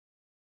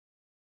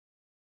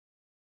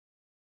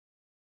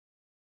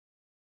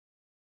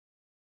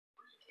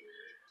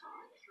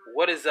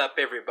What is up,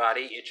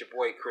 everybody? It's your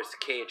boy Chris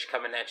Cage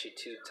coming at you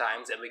 2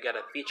 times, and we got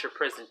a feature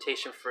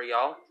presentation for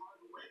y'all.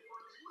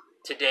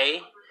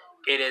 Today,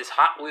 it is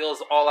Hot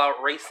Wheels All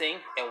Out Racing,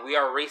 and we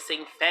are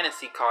racing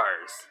fantasy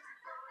cars.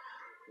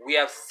 We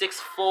have 6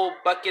 full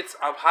buckets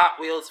of Hot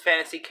Wheels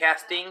fantasy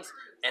castings,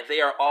 and they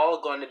are all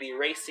going to be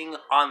racing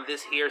on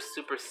this here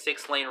Super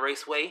 6-lane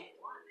raceway.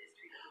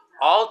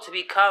 All to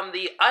become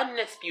the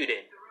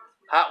undisputed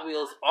Hot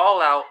Wheels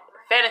All Out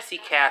fantasy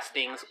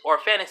castings or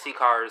fantasy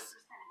cars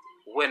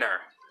winner.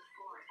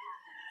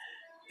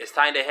 It's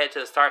time to head to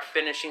the start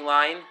finishing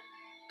line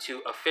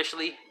to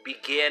officially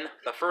begin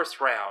the first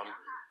round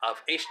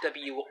of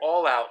HW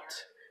All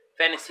Out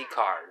Fantasy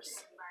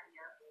Cars.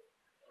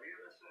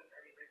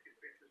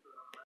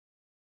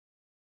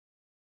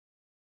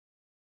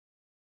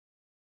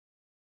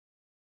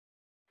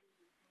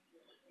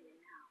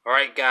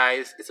 Alright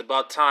guys, it's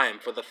about time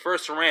for the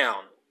first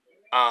round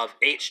of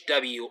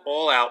HW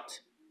All Out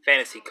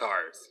Fantasy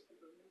Cars.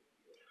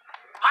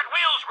 Hot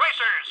Wheels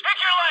racers, pick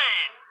your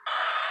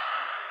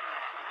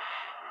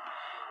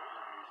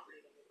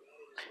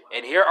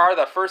lane! And here are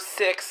the first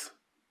 6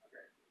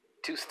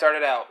 to start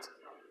it out.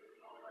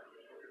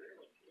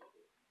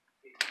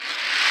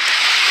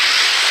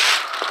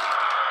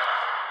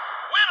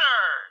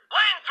 Winner,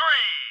 lane 3.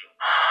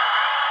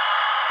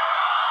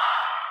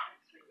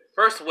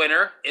 First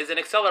winner is an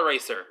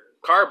Acceleracer,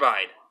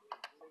 Carbide.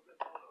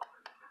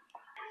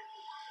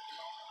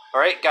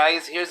 Alright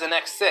guys, here's the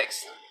next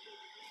 6.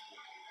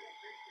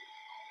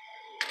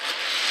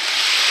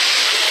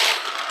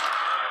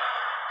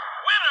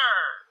 Winner,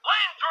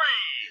 lane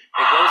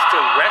 3. It goes to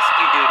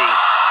Rescue Duty.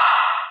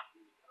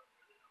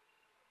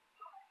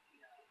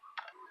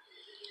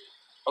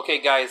 Okay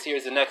guys,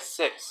 here's the next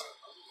 6.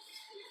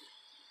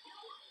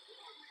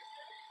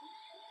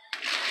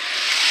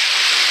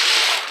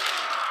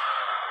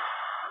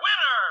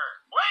 Winner,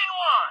 lane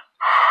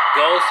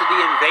 1. Goes to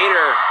the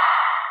Invader.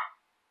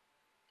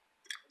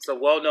 It's a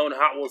well-known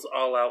Hot Wheels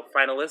All Out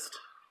finalist.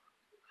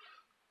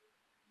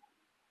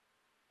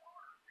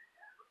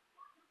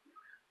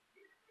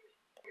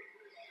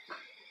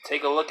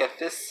 Take a look at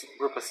this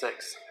group of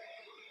 6.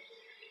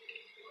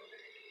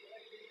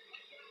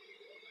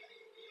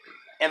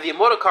 And the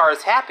Emotocar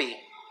is happy. Winner,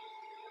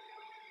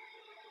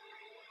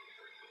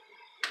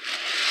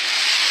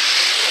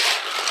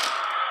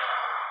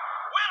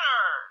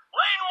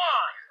 lane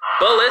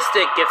 1.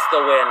 Ballistic gets the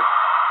win.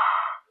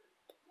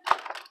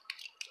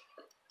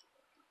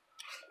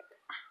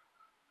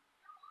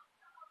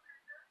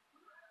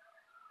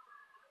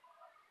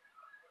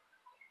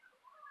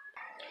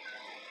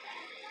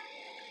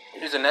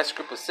 Here's the next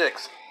group of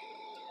 6.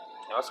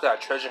 We also got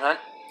a Treasure Hunt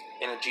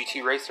and a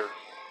GT Racer.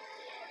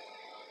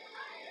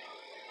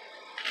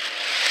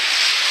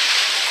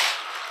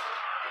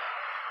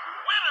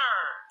 Winner,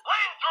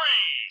 lane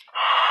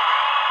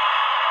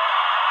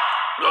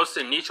 3. Goes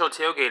to Nitro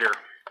Tailgater.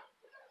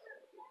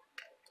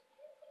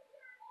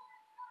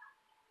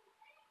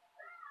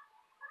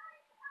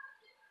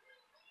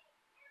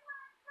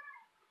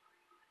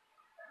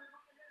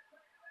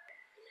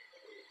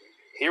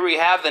 Here we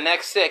have the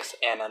next 6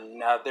 and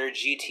another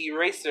GT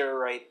Racer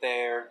right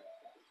there.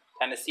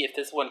 Time to see if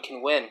this one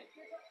can win.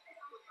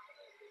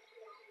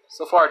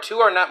 So far, 2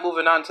 are not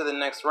moving on to the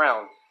next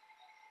round.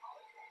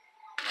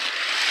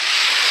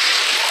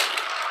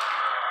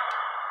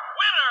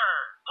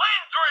 Winner,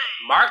 lane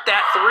 3. Mark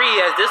that 3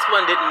 as this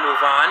one didn't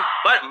move on,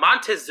 but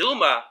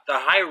Montezuma, the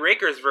High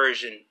Rakers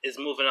version, is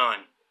moving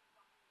on.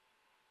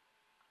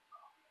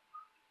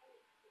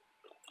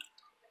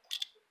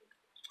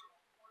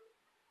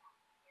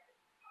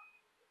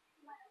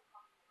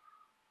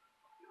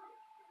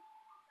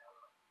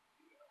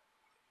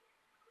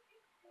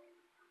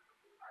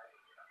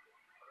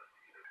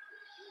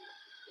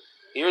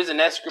 Here's the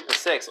next group of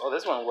 6. Oh,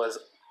 this one was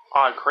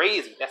on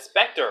crazy. That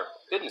Spectre.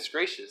 Goodness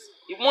gracious.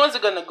 He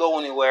wasn't going to go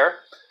anywhere.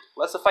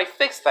 Let's see if I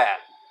fix that.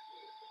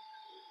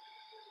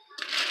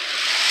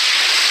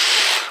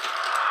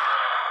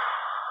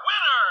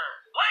 Winner,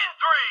 lane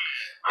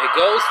 3. It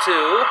goes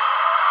to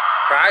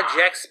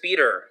Project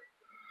Speeder.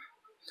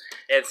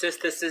 And since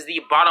this is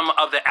the bottom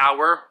of the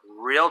hour,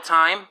 real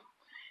time,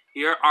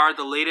 here are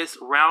the latest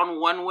round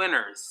 1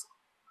 winners.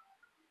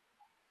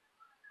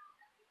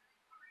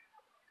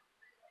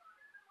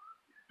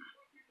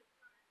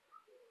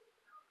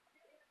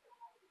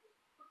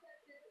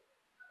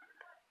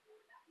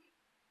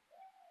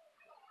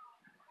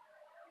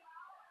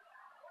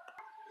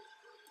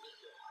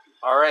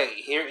 Alright,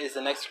 here is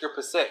the next group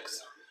of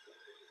 6.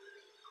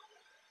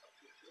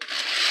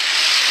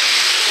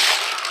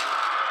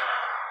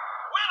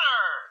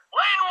 Winner,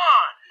 lane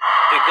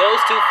 1. It goes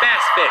to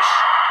Fast Fish.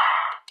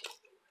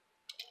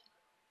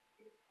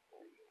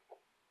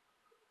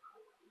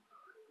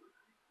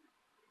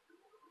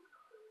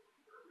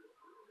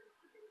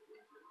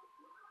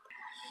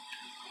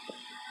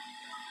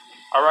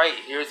 Alright,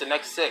 here's the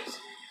next 6.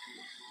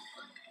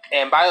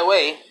 And by the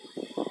way,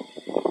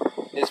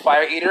 this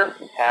Fire Eater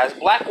has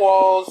black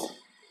walls.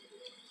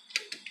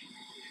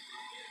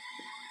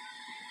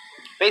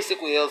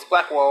 Basic wheels,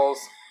 black walls.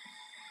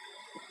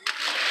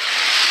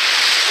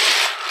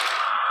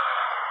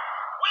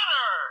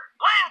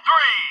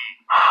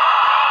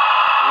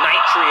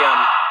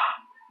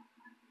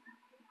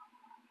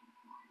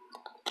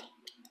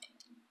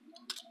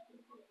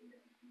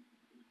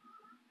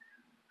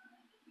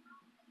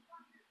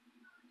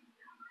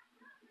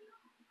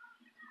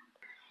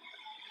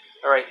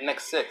 Alright,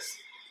 next 6.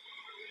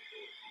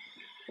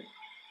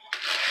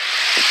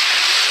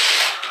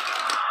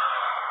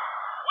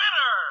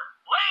 Winner,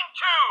 lane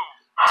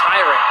 2.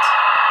 Tyrant.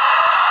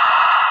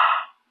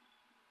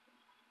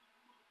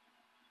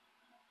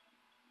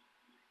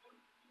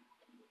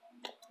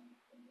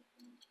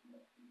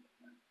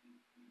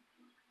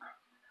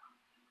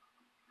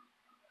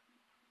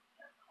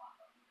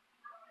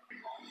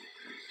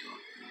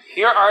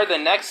 Here are the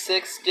next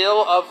 6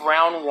 still of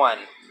round 1.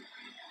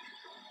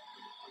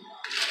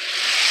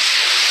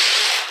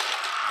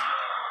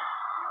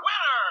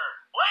 Winner,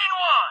 lane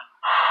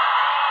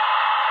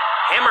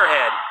 1.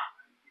 Hammerhead.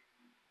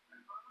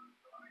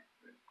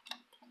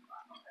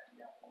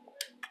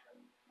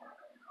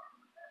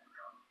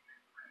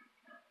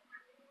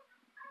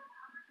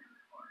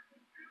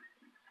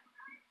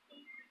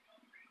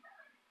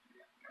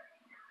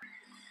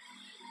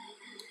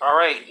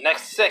 Alright,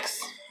 next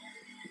 6.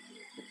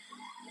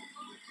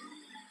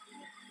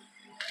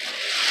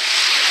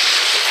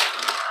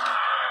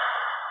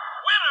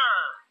 Winner,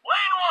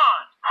 lane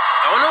 1.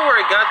 I don't know where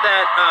it got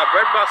that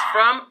bread box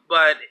from,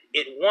 but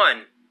it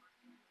won.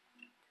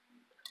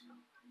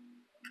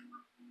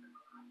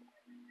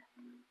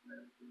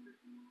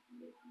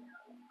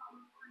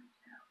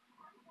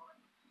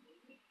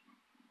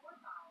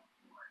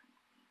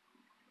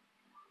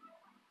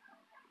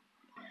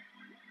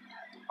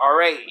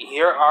 Alright,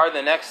 here are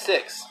the next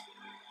 6.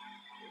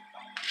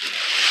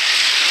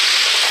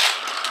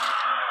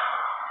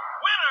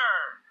 Winner,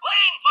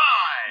 lane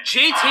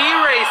 5. GT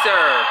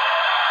Racer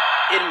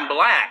in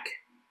black.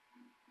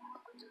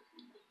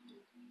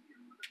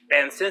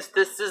 And since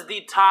this is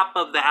the top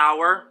of the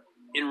hour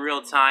in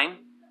real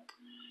time,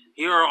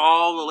 here are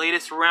all the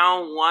latest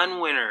round 1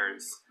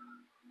 winners.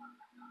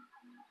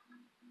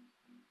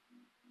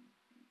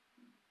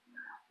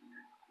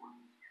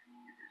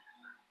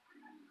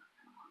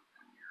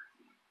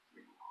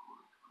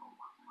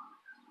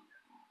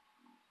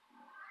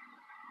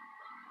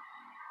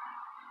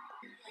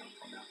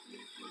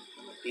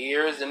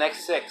 Here's the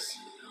next 6.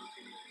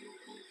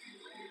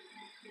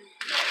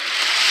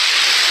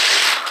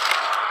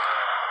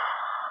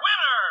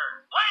 Winner,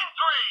 lane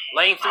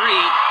 3. Lane 3,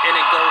 and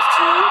it goes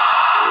to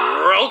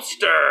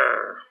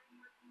Roadster.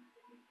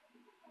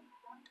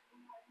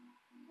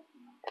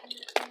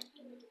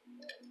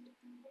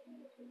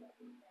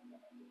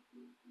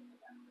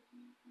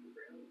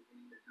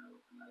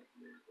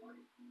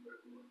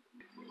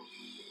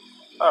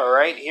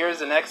 Alright, here's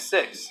the next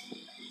 6.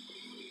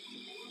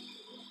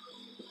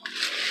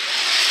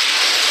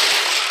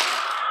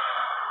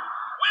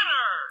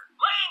 Winner,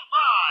 lane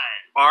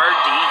 5.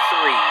 RD3.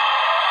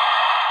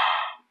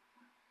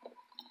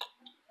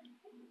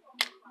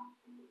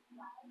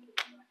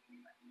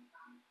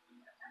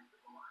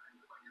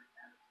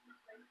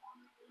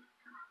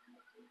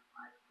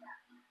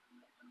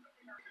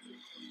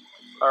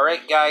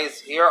 Alright guys,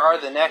 here are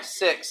the next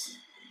 6.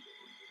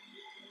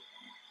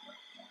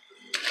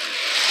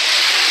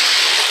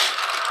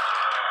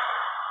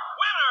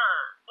 Winner,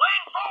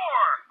 lane 4.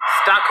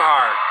 Stock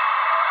car.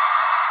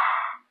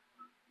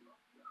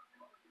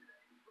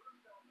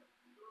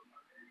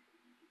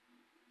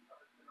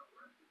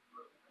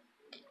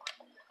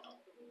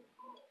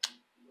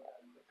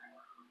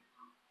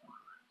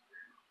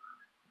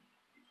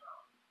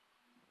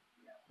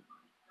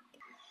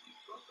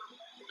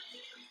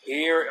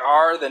 Here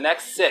are the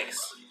next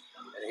 6.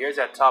 And here's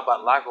that Top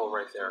Hat logo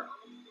right there.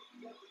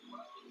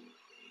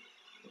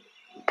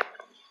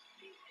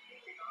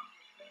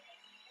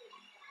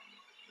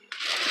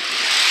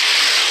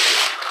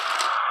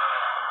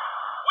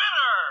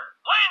 Winner,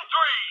 lane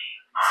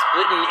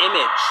 3. Splitting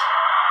image.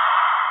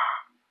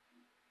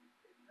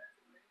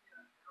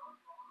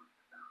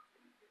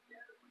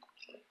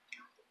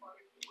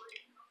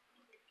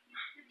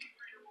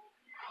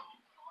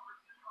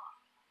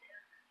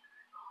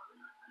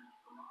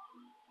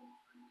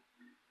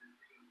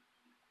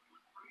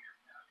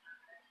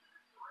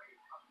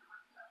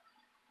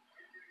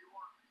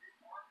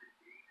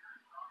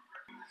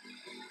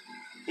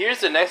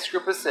 Here's the next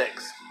group of 6. Winner,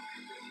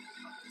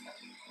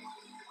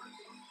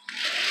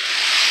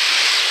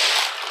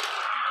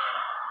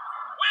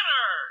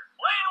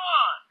 lane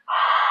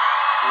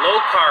 1. Low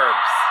carbs.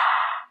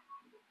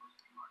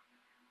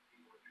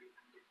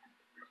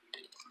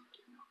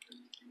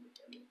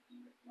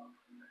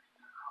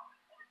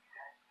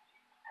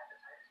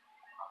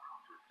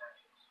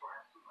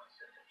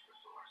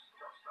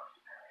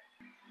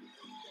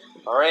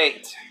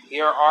 Alright,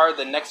 here are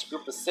the next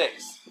group of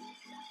 6.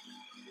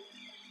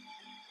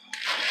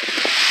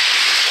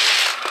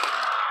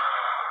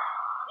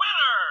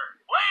 Winner,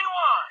 lane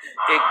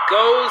 1. It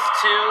goes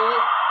to,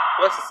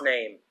 what's his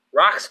name?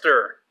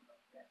 Rockster.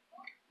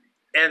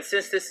 And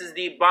since this is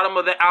the bottom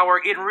of the hour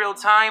in real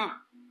time,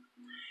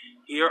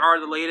 here are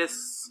the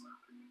latest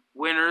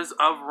winners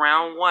of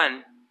round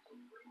 1.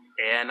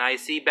 And I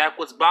see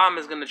Backwoods Bomb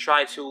is going to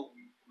try to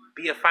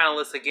be a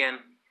finalist again.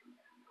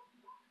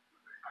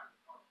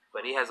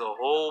 But he has a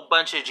whole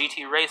bunch of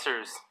GT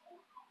racers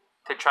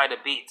to try to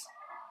beat.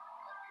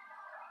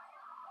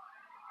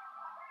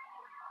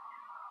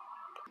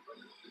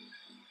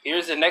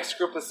 Here's the next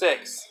group of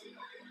 6.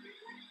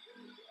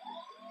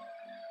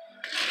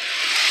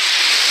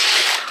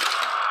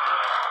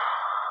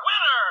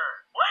 Winner,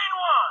 lane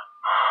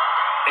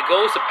 1. It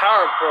goes to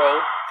Power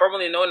Pro,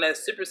 formerly known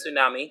as Super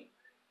Tsunami.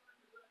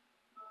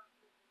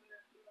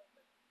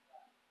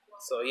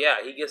 So yeah,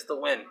 he gets the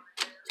win.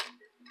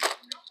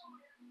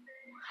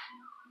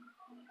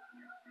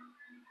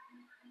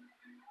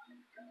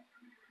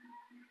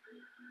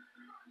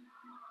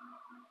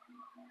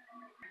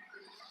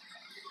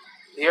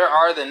 Here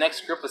are the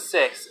next group of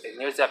 6, and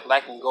here's that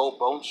black and gold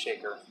Bone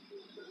Shaker. Winner,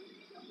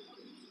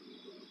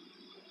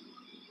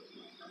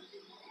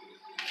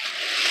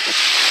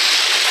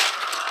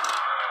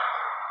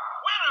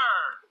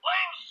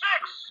 lane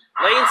 6.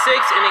 Lane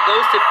 6, and it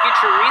goes to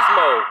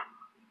Futurismo.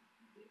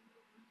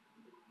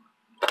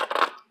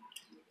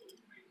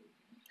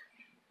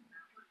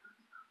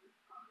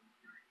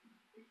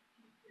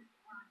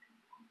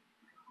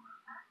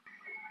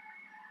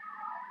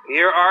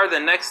 Here are the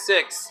next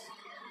 6.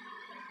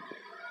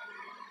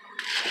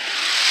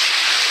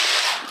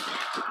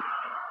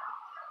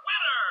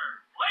 Winner,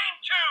 lane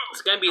 2.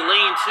 It's going to be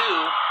lane 2,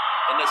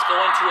 and it's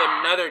going to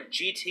another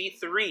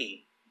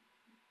GT3.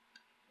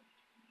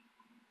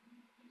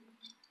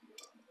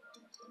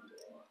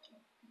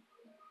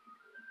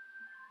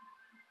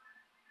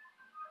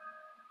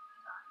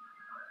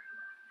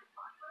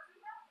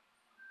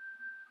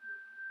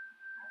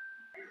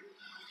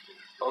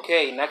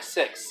 Okay, next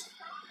 6.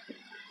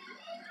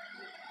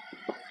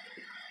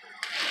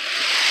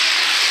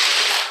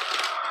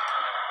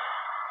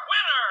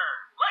 Winner,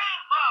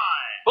 lane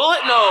 5.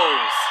 Bullet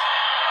Nose.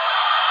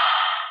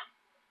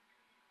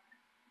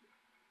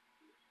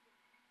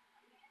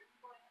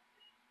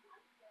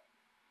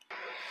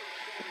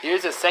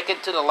 Here's the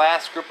second to the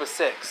last group of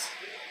 6.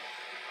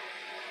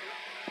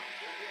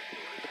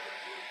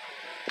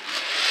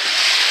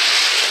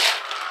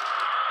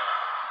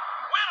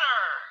 Winner,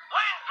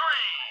 lane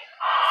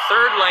 3.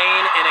 Third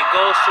lane, and it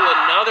goes to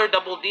another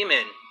Double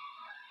Demon.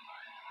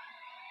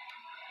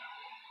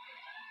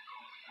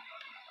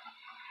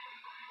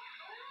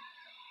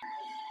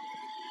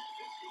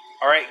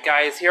 Alright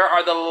guys, here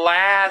are the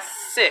last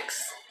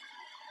 6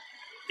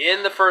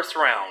 in the first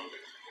round.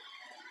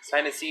 It's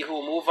time to see who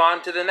will move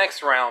on to the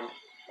next round.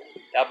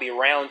 That'll be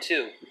round 2.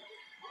 Winner,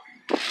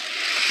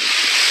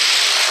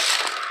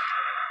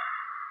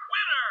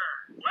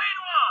 lane 1.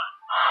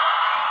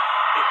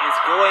 It is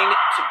going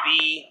to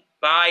be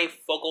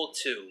Bifocal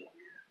 2.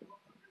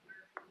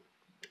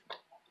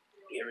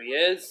 Here he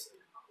is.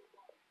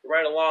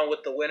 Right along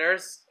with the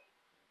winners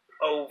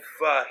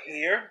over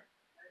here.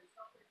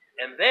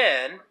 And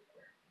then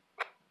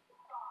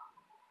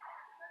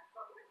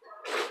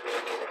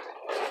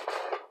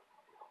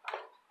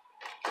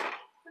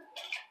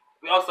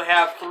we also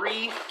have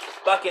 3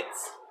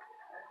 buckets.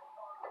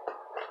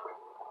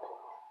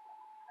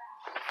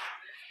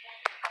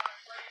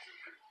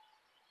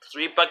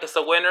 3 buckets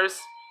of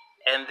winners,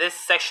 and this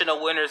section of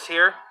winners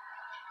here,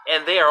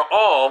 and they are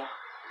all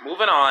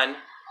moving on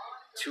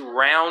to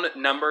round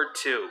number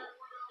 2.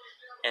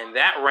 And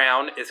that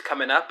round is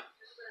coming up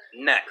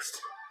next.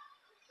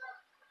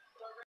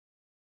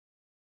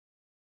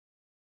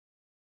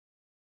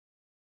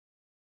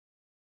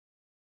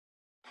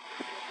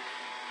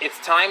 It's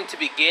time to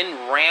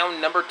begin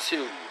round number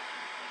 2.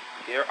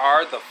 Here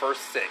are the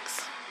first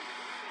 6.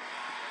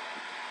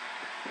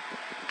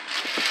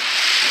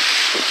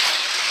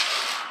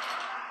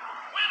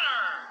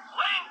 Winner,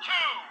 lane 2.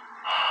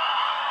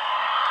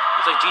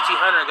 Looks like GT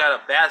Hunter got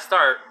a bad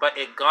start, but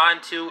it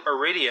gone to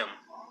Iridium.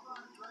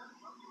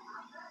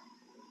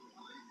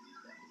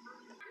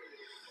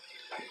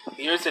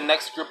 Here's the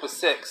next group of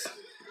 6. Winner,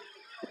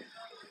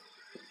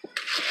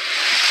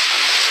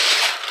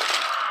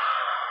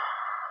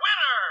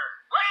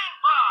 lane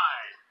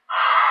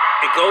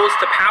 5. It goes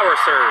to Power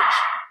Surge.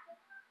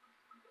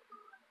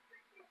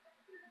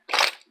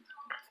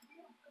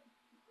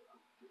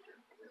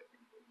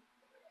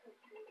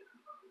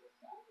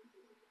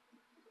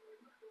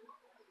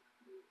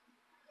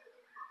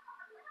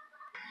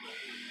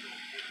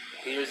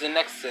 Here's the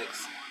next 6. Winner,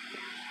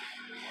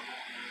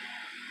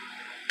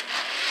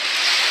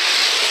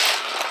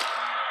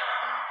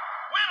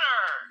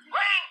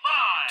 lane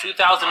 5.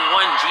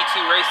 2001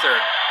 GT Racer.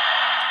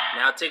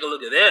 Now take a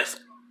look at this.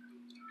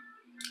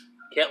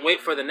 Can't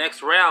wait for the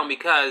next round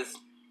because,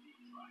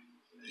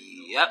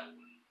 yep.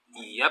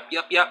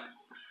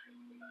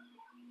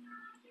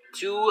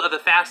 2 of the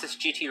fastest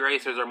GT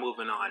Racers are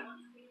moving on.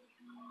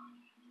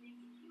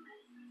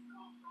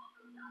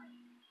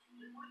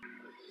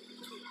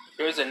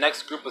 Here's the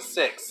next group of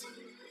 6. Winner,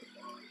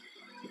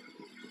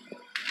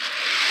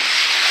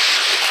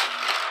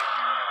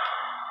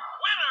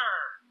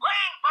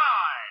 lane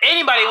 5.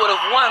 Anybody would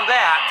have won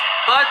that,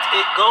 but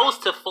it goes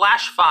to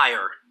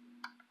Flashfire.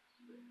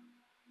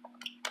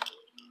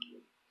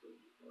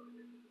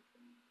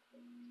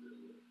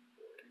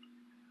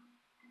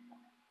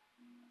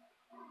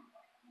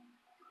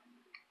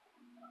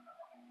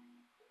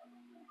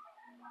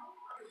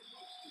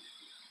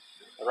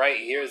 Alright,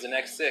 here's the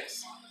next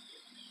 6.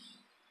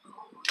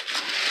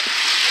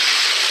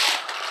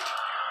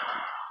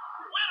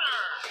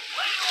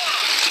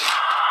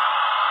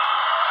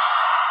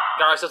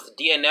 Got ourselves a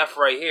DNF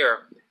right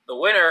here. The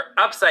winner,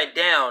 upside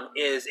down,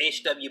 is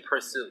HW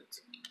Pursuit.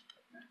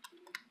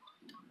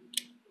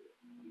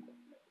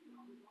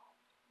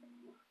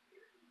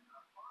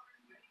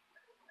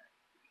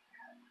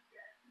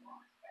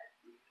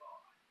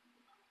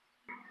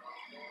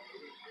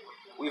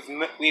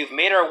 We've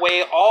made our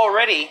way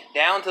already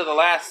down to the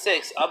last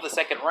 6 of the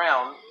second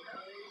round.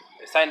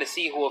 It's time to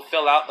see who will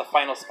fill out the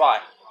final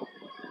spot.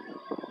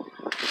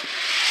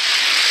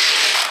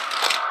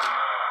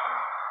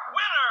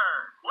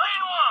 Winner,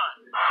 lane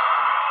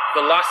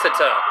 1.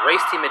 Velocita,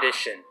 Race Team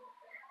Edition.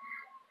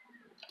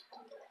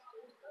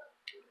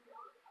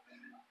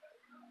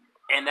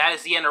 And that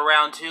is the end of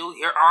round 2.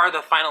 Here are the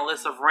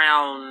finalists of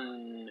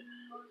round...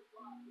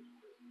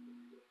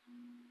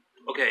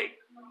 Okay.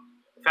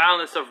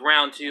 Finalists of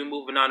round 2,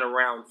 moving on to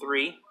round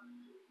 3.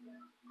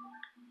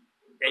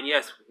 And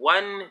yes,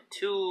 1,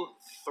 2,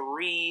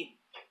 3...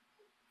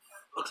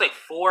 Looks like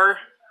 4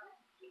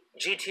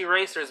 GT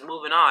racers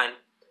moving on.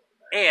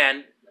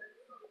 And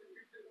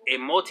a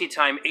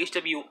multi-time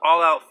HW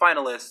All-Out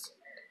finalist,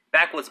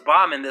 Backwoods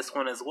Bomb, in this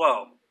one as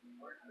well.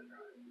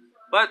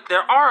 But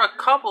there are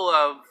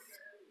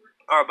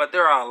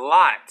there are a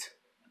lot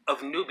of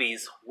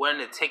newbies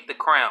wanting to take the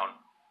crown.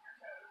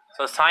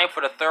 So it's time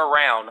for the third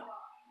round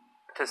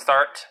to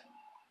start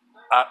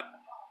up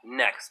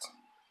next.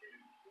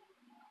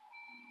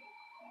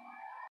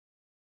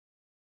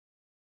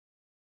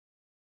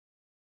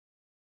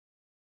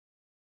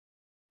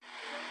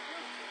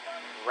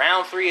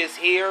 Round 3 is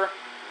here.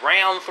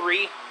 Round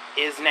 3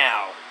 is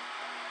now.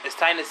 It's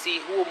time to see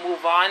who will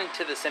move on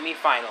to the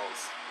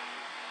semifinals.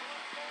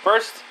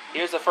 First,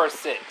 here's the first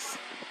 6.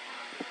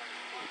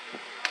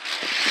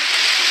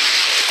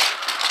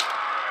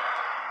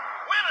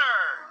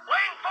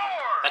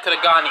 That could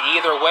have gone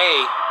either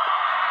way,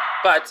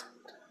 but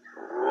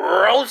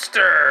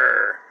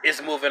Roadster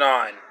is moving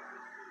on.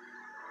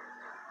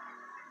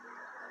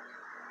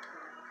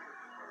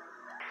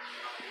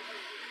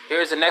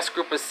 Here's the next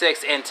group of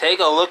 6, and take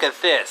a look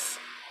at this.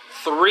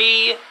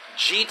 3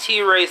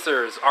 GT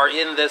racers are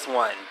in this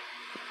one.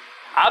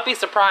 I'll be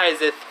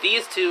surprised if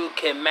these 2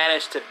 can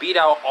manage to beat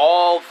out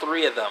all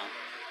 3 of them.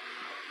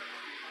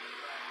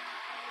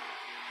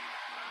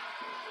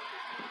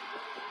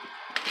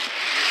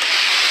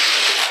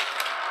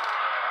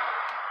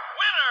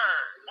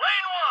 Winner,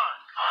 lane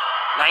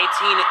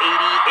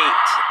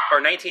 1988 or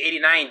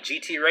 1989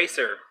 GT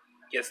Racer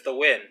gets the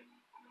win.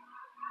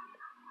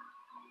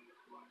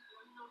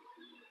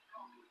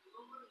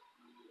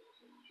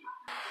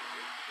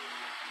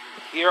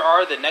 Here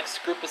are the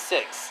next group of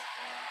 6.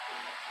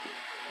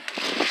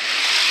 Winner,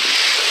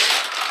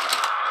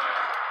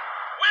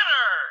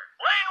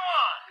 lane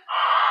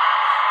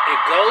 1. It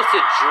goes to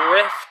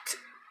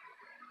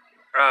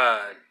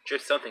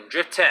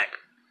Drift Tech.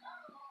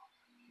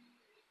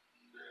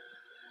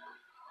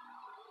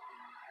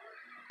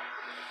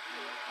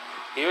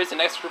 Here's the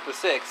next group of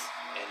 6,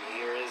 and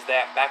here is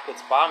that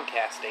Backwoods Bomb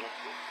casting.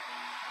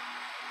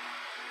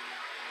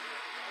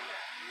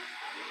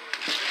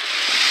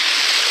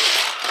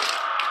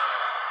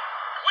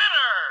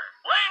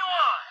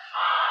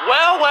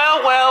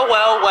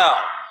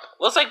 Well.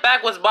 Looks like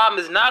Backwoods Bomb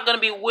is not going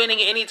to be winning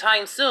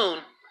anytime soon.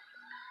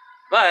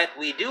 But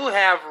we do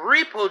have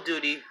Repo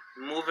Duty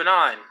moving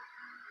on.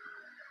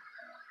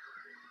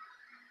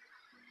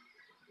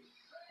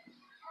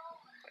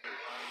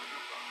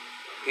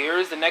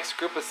 Here's the next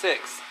group of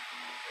 6.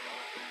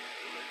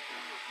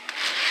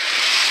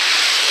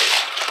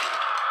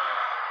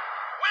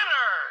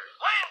 Winner,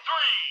 lane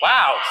 3.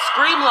 Wow,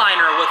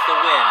 Screamliner with the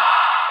win.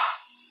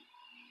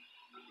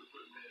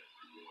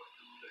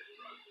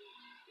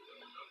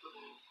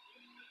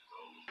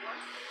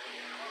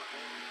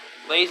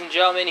 Ladies and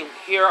gentlemen,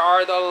 here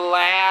are the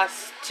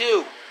last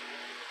 2.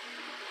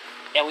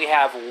 And we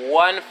have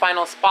one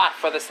final spot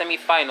for the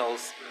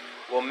semifinals.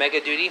 Will Mega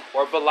Duty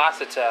or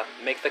Velocita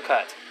make the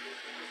cut?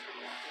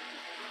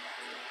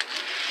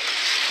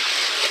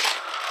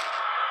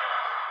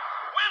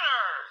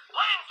 Winner,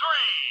 lane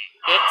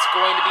 3. It's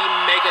going to be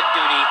Mega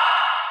Duty.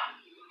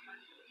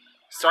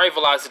 Sorry,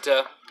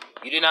 Velocita.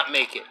 You did not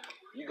make it.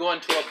 You go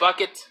into a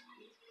bucket.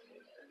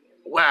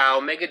 Wow,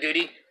 Mega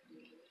Duty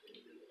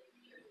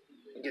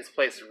gets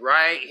placed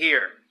right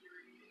here.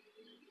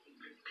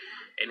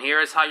 And here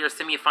is how your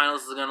semifinals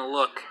is going to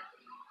look.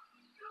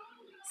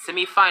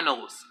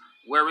 Semifinals,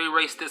 where we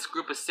race this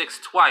group of 6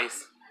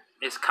 twice,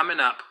 is coming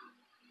up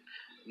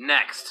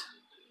next.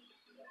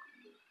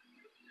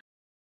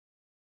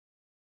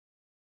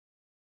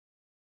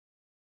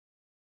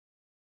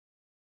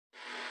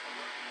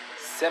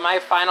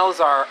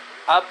 Semifinals are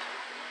up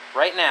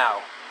right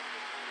now.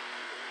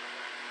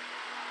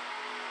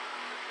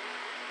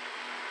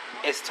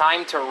 It's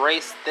time to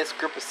race this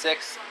group of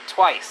 6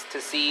 twice to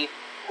see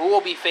who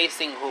will be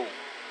facing who. Winner,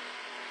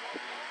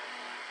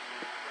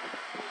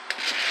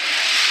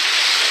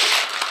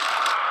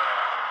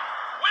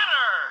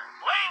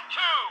 lane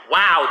 2.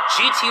 Wow,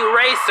 GT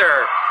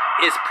Racer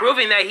is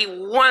proving that he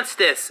wants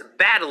this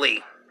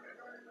badly.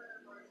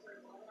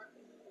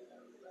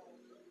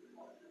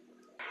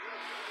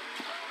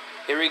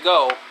 Here we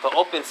go. The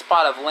open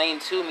spot of lane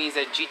 2 means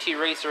that GT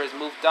Racer has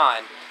moved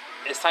on.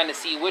 It's time to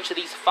see which of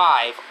these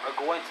 5 are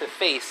going to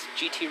face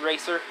GT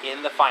Racer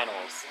in the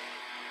finals.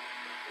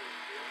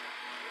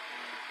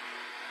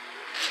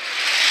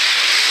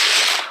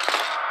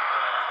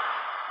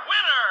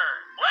 Winner,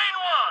 lane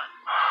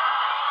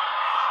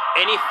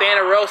 1. Any fan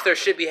of Roadster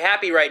should be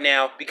happy right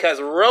now because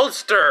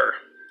Roadster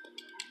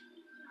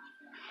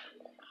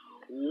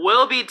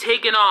will be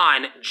taking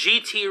on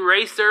GT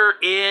Racer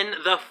in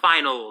the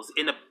finals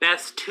in the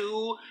best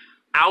 2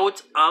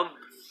 out of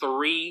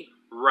 3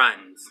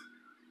 runs.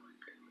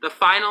 The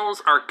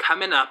finals are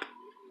coming up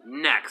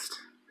next.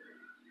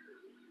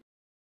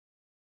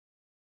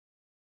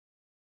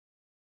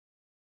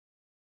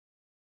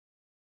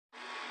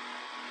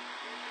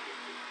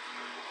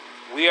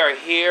 We are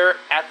here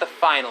at the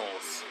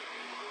finals.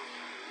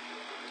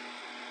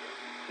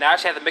 Now I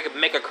actually have to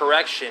make a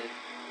correction.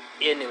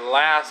 In the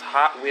last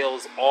Hot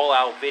Wheels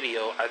All-Out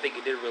video, I think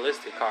it did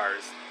realistic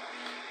cars.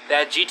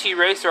 That GT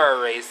Racer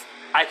I raced,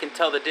 I can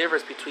tell the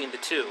difference between the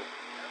two.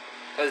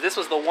 Because this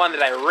was the one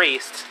that I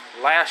raced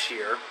last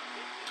year.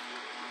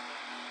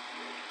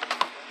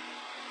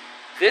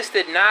 This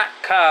did not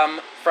come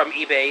from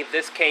eBay,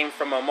 this came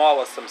from a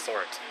mall of some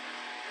sort.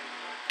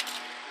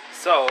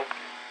 So,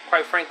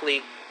 quite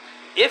frankly,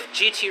 if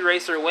GT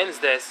Racer wins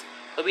this,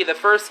 it'll be the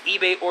first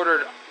eBay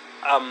ordered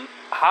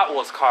Hot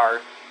Wheels car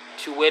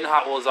to win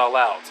Hot Wheels All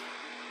Out.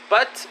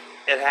 But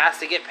it has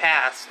to get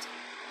past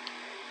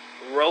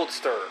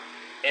Roadster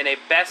in a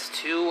best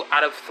 2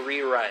 out of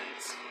 3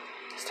 runs.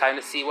 It's time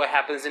to see what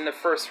happens in the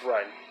first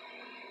run.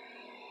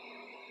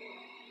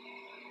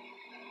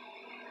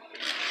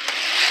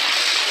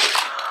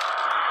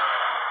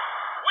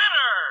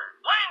 Winner,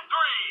 lane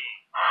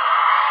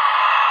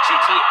 3.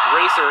 GT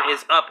Racer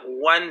is up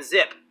 1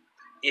 zip.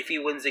 If he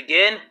wins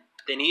again,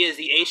 then he is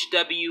the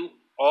HW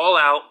All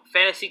Out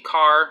Fantasy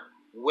Car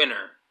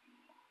winner.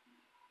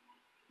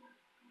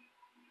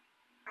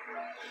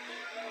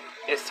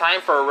 It's time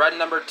for run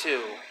number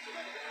 2.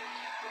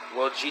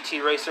 Will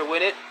GT Racer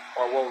win it,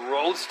 or will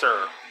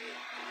Roadster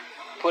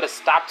put a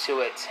stop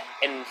to it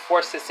and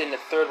force this into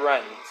 3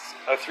 runs?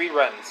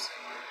 Winner,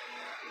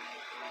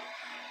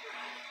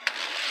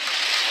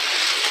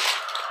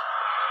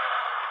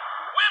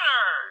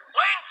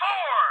 lane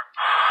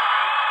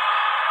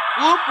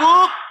 4. Whoop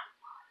whoop!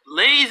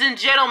 Ladies and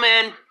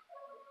gentlemen,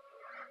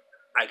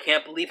 I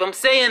can't believe I'm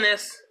saying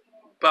this,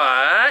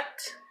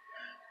 but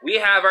we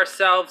have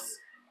ourselves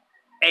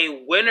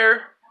a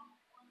winner,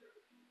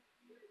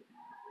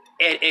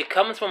 and it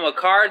comes from a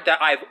card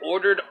that I've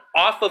ordered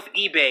off of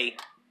eBay.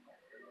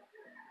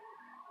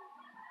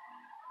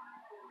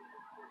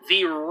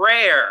 The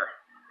rare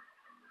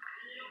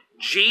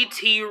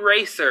GT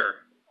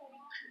Racer.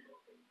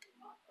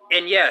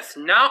 And yes,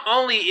 not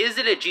only is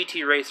it a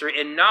GT Racer,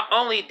 and not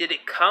only did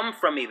it come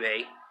from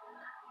eBay,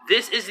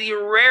 this is the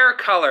rare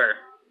color.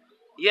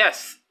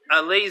 Yes,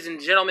 ladies and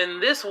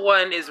gentlemen, this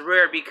one is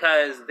rare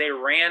because they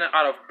ran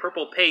out of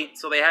purple paint,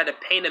 so they had to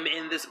paint them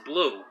in this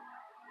blue.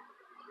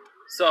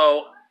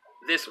 So,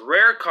 this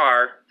rare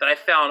car that I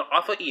found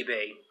off of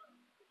eBay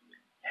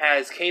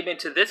has came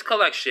into this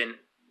collection,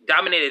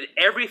 dominated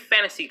every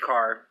fantasy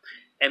car,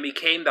 and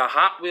became the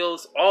Hot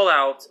Wheels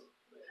All-Out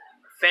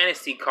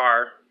Fantasy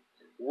Car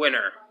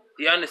winner.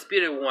 The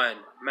undisputed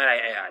one, might I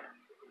add.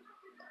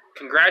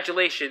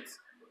 Congratulations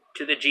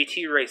to the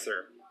GT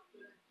Racer.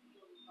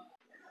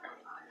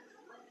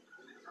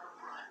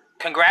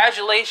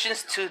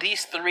 Congratulations to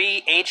these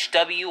 3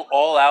 HW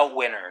All-Out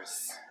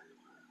winners.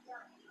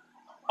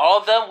 All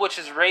of them which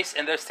is raced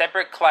in their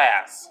separate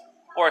class,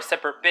 or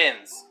separate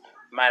bins,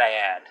 might I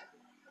add.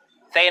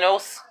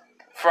 Thanos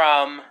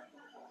from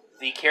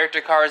the Character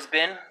Cars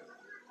bin,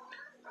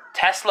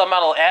 Tesla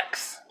Model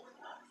X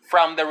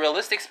from the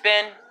Realistics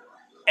bin,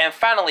 and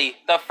finally,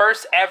 the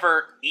first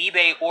ever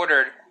eBay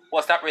ordered,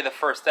 well, it's not really the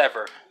first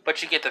ever,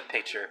 but you get the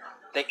picture.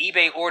 The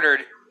eBay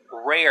ordered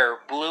rare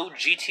blue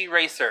GT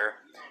Racer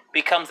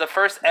becomes the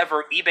first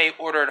ever eBay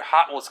ordered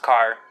Hot Wheels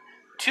car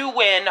to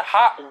win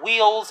Hot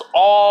Wheels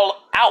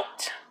All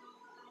Out.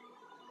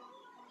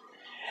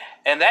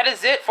 And that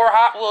is it for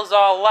Hot Wheels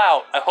All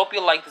Out. I hope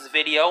you like this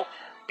video.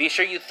 Be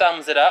sure you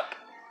thumbs it up.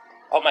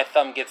 Hope my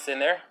thumb gets in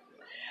there.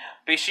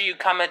 Be sure you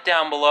comment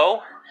down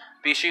below.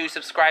 Be sure you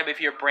subscribe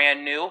if you're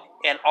brand new.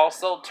 And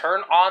also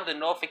turn on the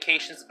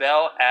notifications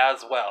bell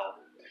as well.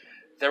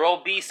 There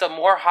will be some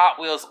more Hot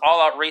Wheels All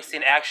Out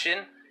racing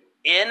action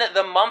in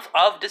the month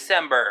of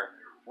December,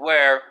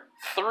 where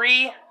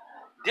 3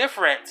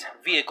 different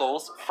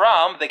vehicles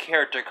from the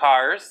Character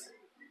Cars,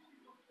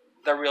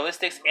 the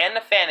Realistics, and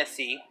the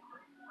Fantasy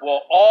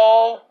will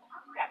all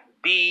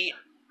be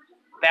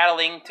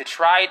battling to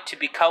try to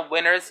become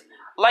winners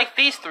like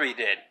these 3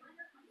 did.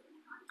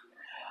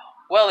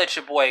 Well, it's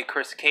your boy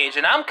Chris Cage,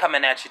 and I'm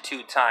coming at you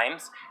 2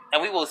 times,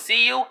 and we will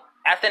see you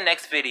at the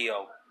next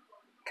video.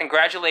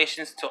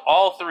 Congratulations to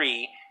all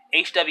 3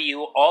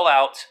 HW All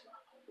Out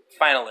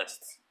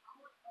finalists.